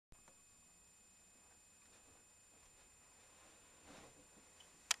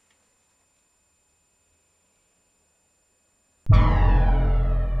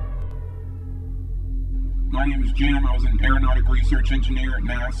My name is Jim. I was an aeronautic research engineer at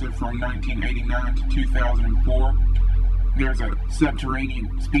NASA from 1989 to 2004. There's a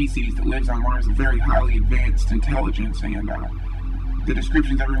subterranean species that lives on Mars, a very highly advanced intelligence, and the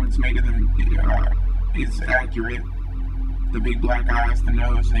descriptions everyone's made of them is accurate. The big black eyes, the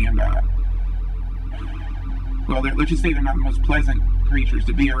nose, and well, let's just say they're not the most pleasant creatures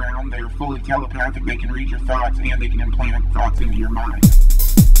to be around. They're fully telepathic. They can read your thoughts, and they can implant thoughts into your mind.